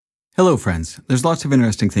Hello, friends. There's lots of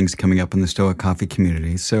interesting things coming up in the Stoic Coffee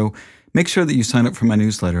community, so make sure that you sign up for my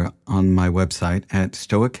newsletter on my website at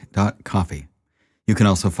stoic.coffee. You can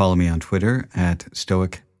also follow me on Twitter at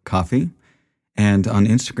stoiccoffee and on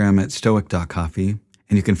Instagram at stoic.coffee,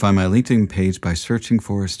 and you can find my LinkedIn page by searching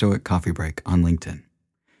for Stoic Coffee Break on LinkedIn.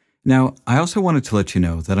 Now, I also wanted to let you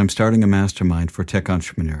know that I'm starting a mastermind for tech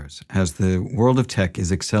entrepreneurs as the world of tech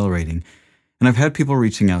is accelerating, and I've had people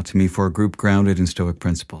reaching out to me for a group grounded in Stoic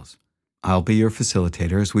principles. I'll be your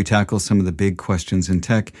facilitator as we tackle some of the big questions in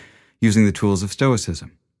tech using the tools of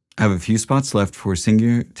Stoicism. I have a few spots left for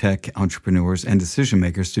senior tech entrepreneurs and decision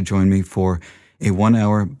makers to join me for a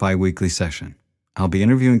 1-hour bi-weekly session. I'll be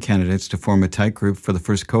interviewing candidates to form a tight group for the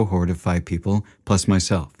first cohort of 5 people, plus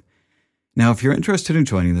myself. Now, if you're interested in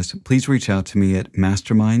joining this, please reach out to me at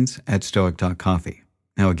masterminds@stoic.coffee.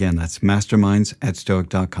 Now, again, that's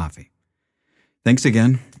masterminds@stoic.coffee. Thanks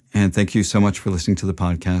again, and thank you so much for listening to the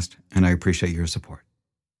podcast, and I appreciate your support.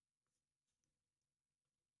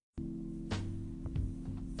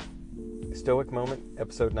 Stoic Moment,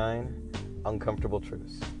 Episode 9, Uncomfortable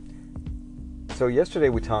Truths. So yesterday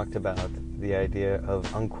we talked about the idea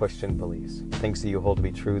of unquestioned beliefs, things that you hold to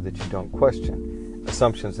be true that you don't question,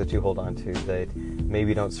 assumptions that you hold on to that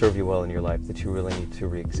maybe don't serve you well in your life that you really need to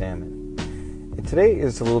re-examine. And today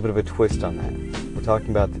is a little bit of a twist on that. We're talking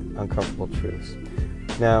about the uncomfortable truths.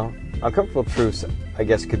 Now, uncomfortable truths, I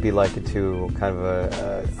guess, could be likened to kind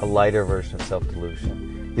of a lighter version of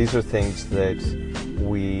self-delusion. These are things that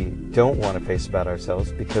we don't want to face about ourselves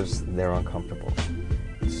because they're uncomfortable.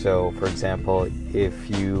 So, for example, if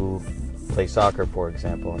you play soccer, for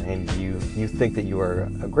example, and you think that you are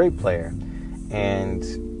a great player, and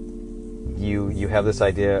you have this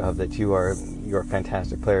idea of that you're a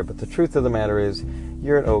fantastic player, but the truth of the matter is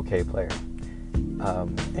you're an okay player.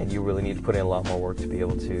 And you really need to put in a lot more work to be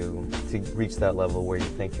able to reach that level where you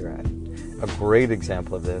think you're at. A great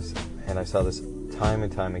example of this, and I saw this time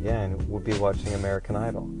and time again, would be watching American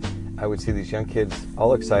Idol. I would see these young kids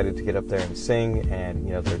all excited to get up there and sing, and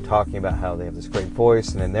they're talking about how they have this great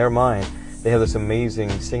voice, and in their mind they have this amazing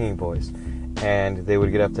singing voice, and they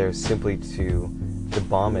would get up there simply to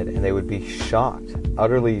bomb it, and they would be shocked,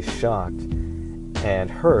 utterly shocked and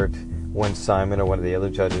hurt when Simon or one of the other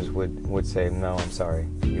judges would say, "No, I'm sorry,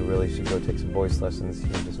 you really should go take some voice lessons,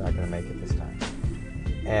 you're just not going to make it this time."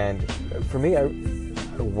 And for me,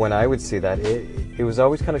 when I would see that, it was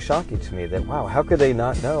always kind of shocking to me that, wow, how could they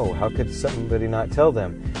not know? How could somebody not tell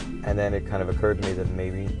them? And then it kind of occurred to me that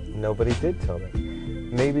maybe nobody did tell them.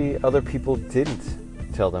 Maybe other people didn't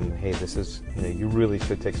tell them, hey, this is, you really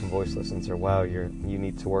should take some voice lessons, or wow, you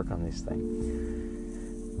need to work on this thing.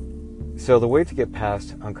 So the way to get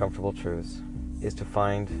past uncomfortable truths is to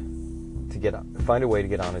find a way to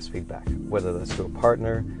get honest feedback, whether that's to a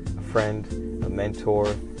partner, a friend, a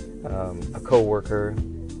mentor, a coworker.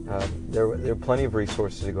 There are plenty of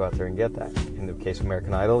resources to go out there and get that. In the case of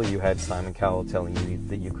American Idol, you had Simon Cowell telling you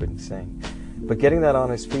that you couldn't sing. But getting that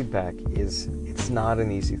honest feedback it's not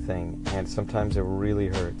an easy thing, and sometimes it really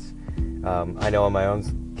hurts. I know in my own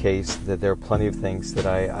case that there are plenty of things that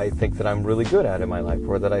I think that I'm really good at in my life,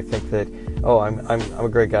 or that I think that, I'm a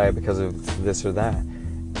great guy because of this or that.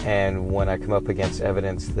 And when I come up against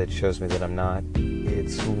evidence that shows me that I'm not,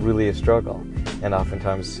 it's really a struggle. And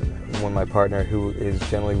oftentimes when my partner, who is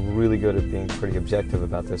generally really good at being pretty objective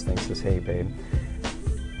about those things, says, "Hey babe,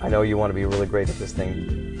 I know you want to be really great at this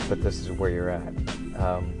thing, but this is where you're at."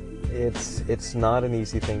 It's not an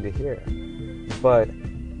easy thing to hear. But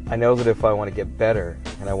I know that if I want to get better,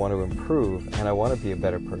 and I want to improve, and I want to be a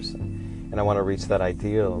better person, and I want to reach that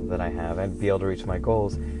ideal that I have and be able to reach my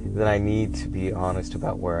goals, then I need to be honest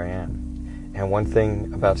about where I am. And one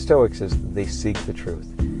thing about Stoics is they seek the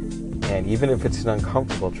truth. And even if it's an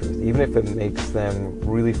uncomfortable truth, even if it makes them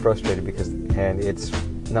really frustrated and it's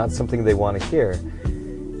not something they want to hear,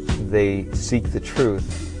 they seek the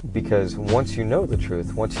truth, because once you know the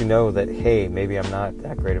truth, once you know that, hey, maybe I'm not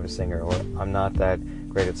that great of a singer, or I'm not that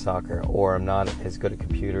great at soccer, or I'm not as good at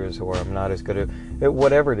computers, or I'm not as good at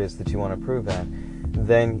whatever it is that you want to prove at,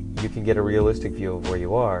 then you can get a realistic view of where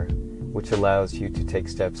you are, which allows you to take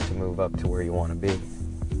steps to move up to where you want to be.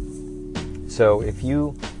 So if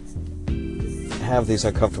you have these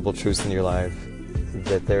uncomfortable truths in your life,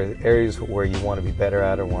 that there are areas where you want to be better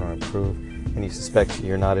at or want to improve, and you suspect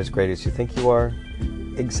you're not as great as you think you are,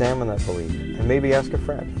 examine that belief, and maybe ask a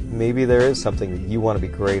friend. Maybe there is something that you want to be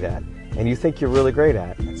great at, and you think you're really great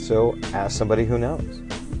at, so ask somebody who knows.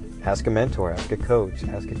 Ask a mentor, ask a coach,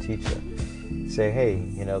 ask a teacher. Say, hey,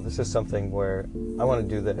 this is something where I want to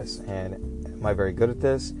do this, and am I very good at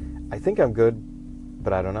this? I think I'm good,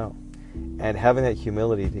 but I don't know. And having that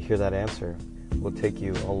humility to hear that answer will take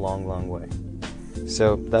you a long, long way.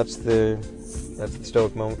 So that's the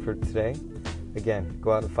Stoic moment for today. Again,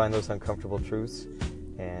 go out and find those uncomfortable truths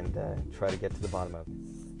and try to get to the bottom of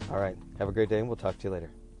them. All right, have a great day, and we'll talk to you later.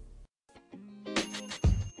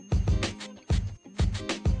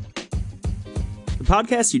 The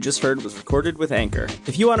podcast you just heard was recorded with Anchor.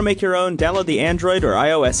 If you want to make your own, download the Android or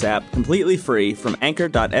iOS app completely free from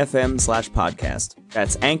anchor.fm/podcast.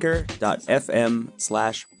 That's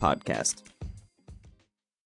anchor.fm/podcast.